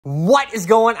What is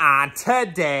going on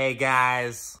today,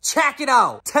 guys? Check it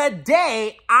out.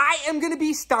 Today, I am going to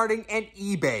be starting an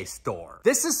eBay store.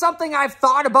 This is something I've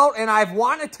thought about and I've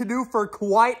wanted to do for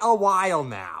quite a while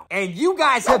now. And you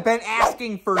guys have been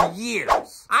asking for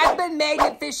years. I've been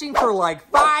magnet fishing for like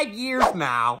 5 years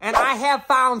now, and I have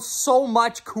found so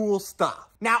much cool stuff.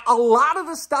 Now, a lot of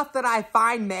the stuff that I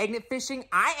find magnet fishing,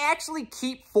 I actually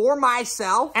keep for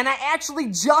myself, and I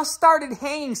actually just started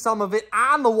hanging some of it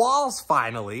on the walls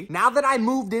finally, now that I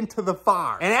moved into the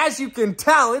farm. And as you can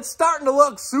tell, it's starting to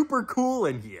look super cool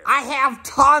in here. I have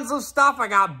tons of stuff. I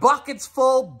got buckets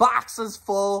full, boxes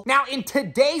full. Now, in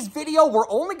today's video, we're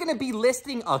only gonna be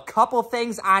listing a couple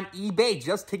things on eBay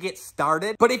just to get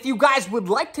started. But if you guys would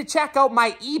like to check out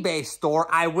my eBay store,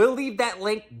 I will leave that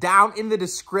link down in the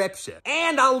description.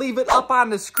 And I'll leave it up on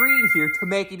the screen here to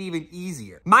make it even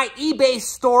easier. My eBay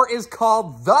store is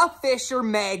called The Fisher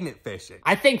Magnet Fishing.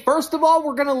 I think first of all,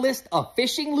 we're gonna list a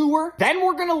fishing lure. Then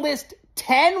we're gonna list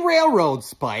 10 railroad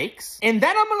spikes. And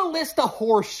then I'm gonna list a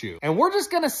horseshoe. And we're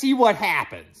just gonna see what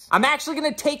happens. I'm actually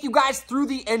gonna take you guys through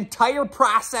the entire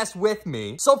process with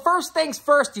me. So first things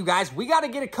first, you guys, we gotta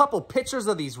get a couple pictures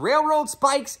of these railroad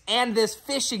spikes and this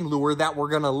fishing lure that we're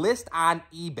gonna list on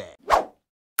eBay.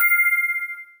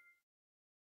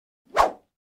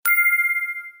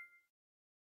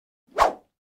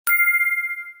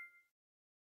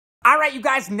 All right, you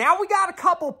guys, now we got a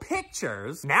couple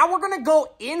pictures. Now we're gonna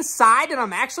go inside and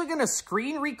I'm actually gonna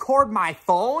screen record my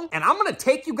phone and I'm gonna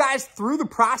take you guys through the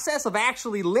process of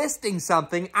actually listing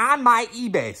something on my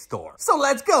eBay store. So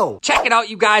let's go. Check it out,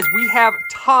 you guys. We have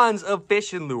tons of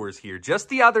fishing lures here. Just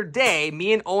the other day,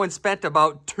 me and Owen spent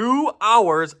about 2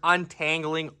 hours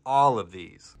untangling all of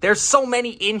these. There's so many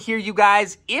in here, you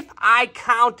guys. If I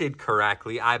counted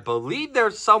correctly, I believe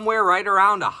there's somewhere right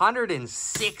around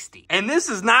 160. And this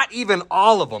is not even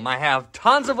all of them. I have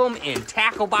tons of them in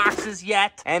tackle boxes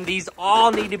yet, and these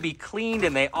all need to be cleaned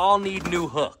and they all need new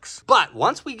hooks. But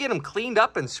once we get them cleaned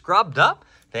up and scrubbed up,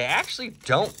 they actually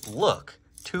don't look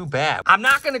too bad. I'm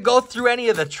not gonna go through any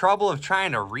of the trouble of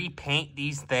trying to repaint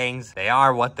these things. They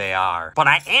are what they are. But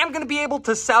I am gonna be able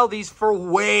to sell these for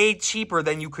way cheaper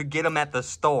than you could get them at the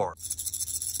store.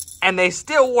 And they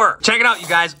still work. Check it out, you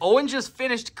guys. Owen just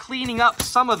finished cleaning up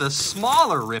some of the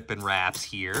smaller Rippin' Wraps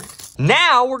here.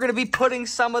 Now we're gonna be putting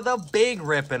some of the big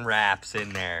Rippin' Wraps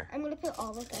in there. I'm gonna put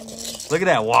all of them in. Look at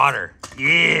that water.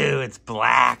 Ew, it's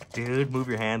black, dude. Move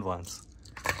your hand once.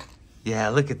 Yeah,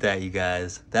 look at that, you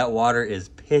guys. That water is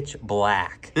pitch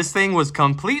black. This thing was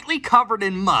completely covered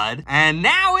in mud, and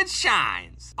now it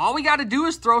shines. All we gotta do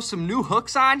is throw some new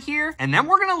hooks on here, and then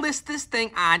we're gonna list this thing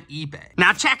on eBay.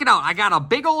 Now check it out. I got a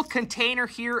big old container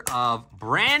here of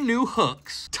brand new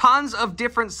hooks. Tons of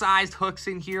different sized hooks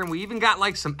in here, and we even got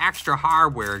like some extra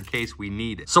hardware in case we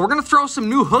need it. So we're gonna throw some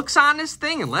new hooks on this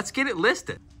thing, and let's get it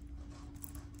listed.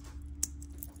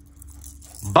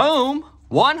 Boom.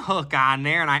 1 hook on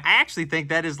there, and I actually think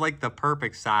that is like the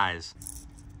perfect size.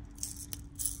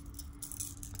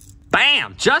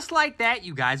 Bam! Just like that,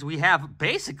 you guys, we have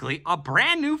basically a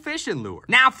brand new fishing lure.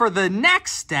 Now, for the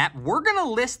next step, we're gonna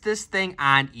list this thing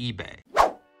on eBay.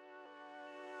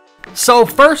 So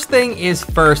first thing is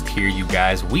first here, you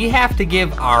guys. We have to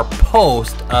give our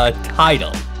post a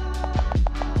title.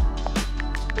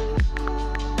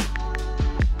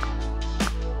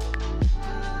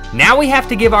 Now we have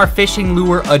to give our fishing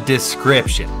lure a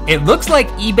description. It looks like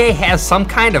eBay has some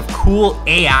kind of cool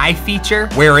AI feature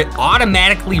where it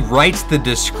automatically writes the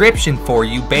description for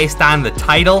you based on the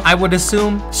title, I would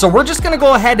assume. So we're just gonna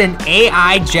go ahead and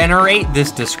AI generate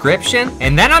this description,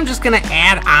 and then I'm just gonna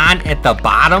add on at the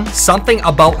bottom something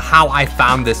about how I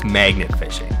found this magnet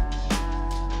fishing.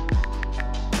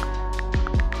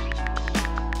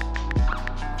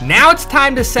 Now it's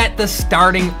time to set the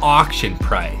starting auction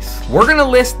price. We're gonna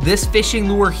list this fishing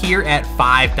lure here at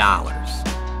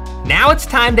 $5. Now it's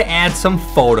time to add some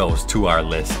photos to our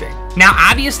listing. Now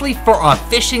obviously for a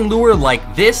fishing lure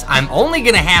like this, I'm only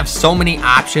gonna have so many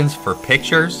options for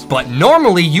pictures, but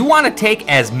normally you wanna take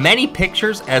as many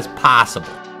pictures as possible.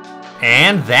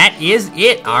 And that is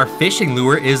it. Our fishing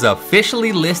lure is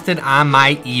officially listed on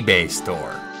my eBay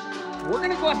store. We're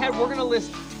gonna go ahead, we're gonna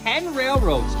list 10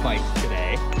 railroad spikes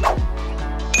today.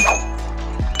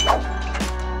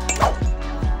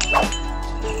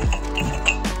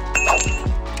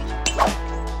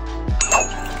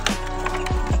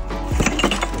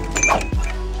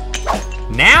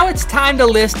 Now it's time to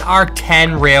list our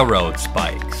 10 railroad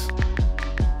spikes.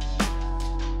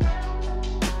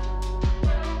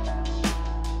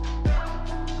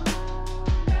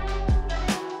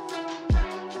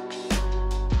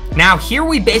 Now here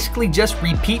we basically just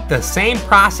repeat the same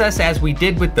process as we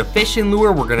did with the fishing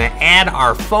lure. We're gonna add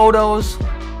our photos.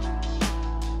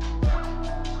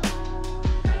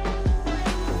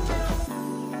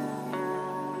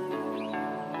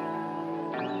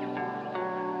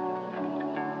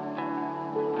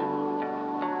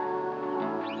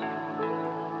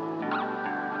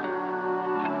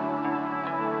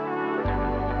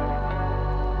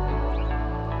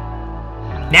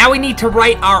 Now we need to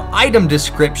write our item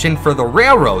description for the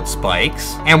railroad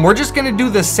spikes, and we're just gonna do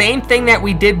the same thing that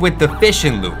we did with the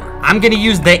fishing lure. I'm gonna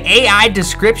use the AI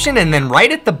description, and then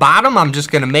right at the bottom, I'm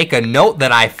just gonna make a note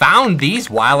that I found these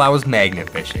while I was magnet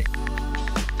fishing.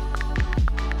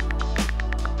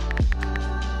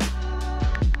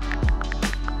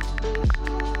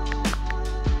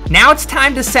 Now it's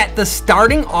time to set the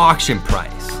starting auction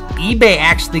price. eBay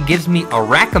actually gives me a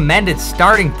recommended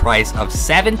starting price of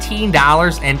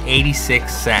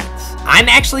 $17.86. I'm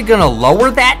actually gonna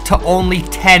lower that to only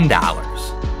 $10.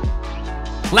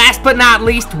 Last but not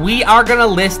least, we are gonna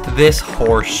list this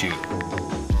horseshoe.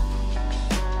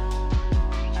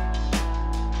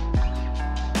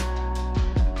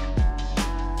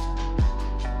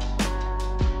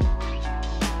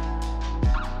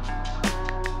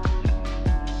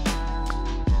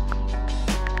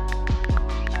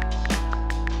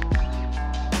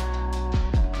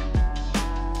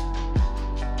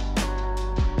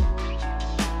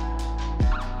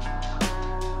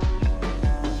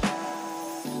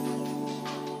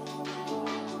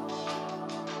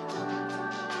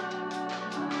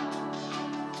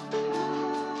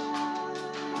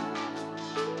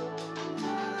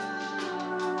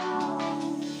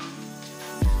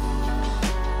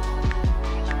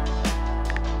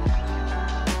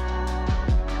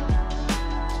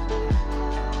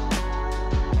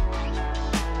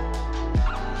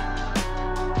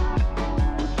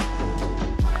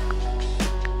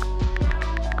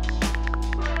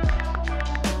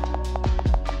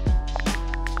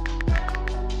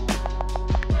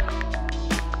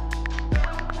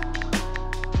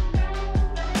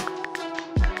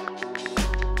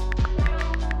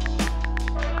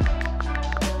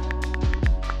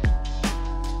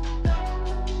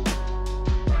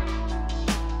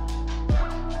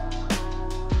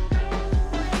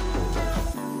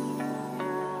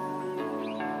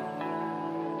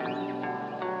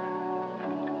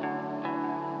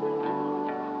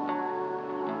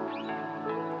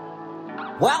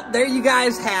 Well, there you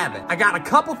guys have it. I got a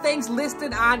couple things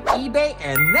listed on eBay,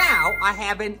 and now I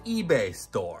have an eBay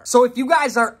store. So if you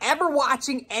guys are ever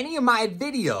watching any of my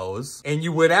videos and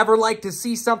you would ever like to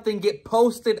see something get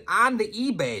posted on the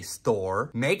eBay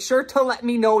store, make sure to let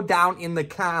me know down in the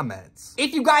comments.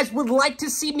 If you guys would like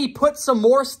to see me put some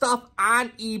more stuff on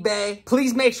eBay,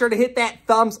 please make sure to hit that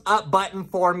thumbs up button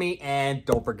for me, and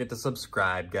don't forget to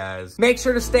subscribe, guys. Make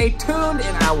sure to stay tuned,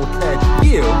 and I will catch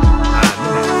you on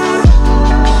the next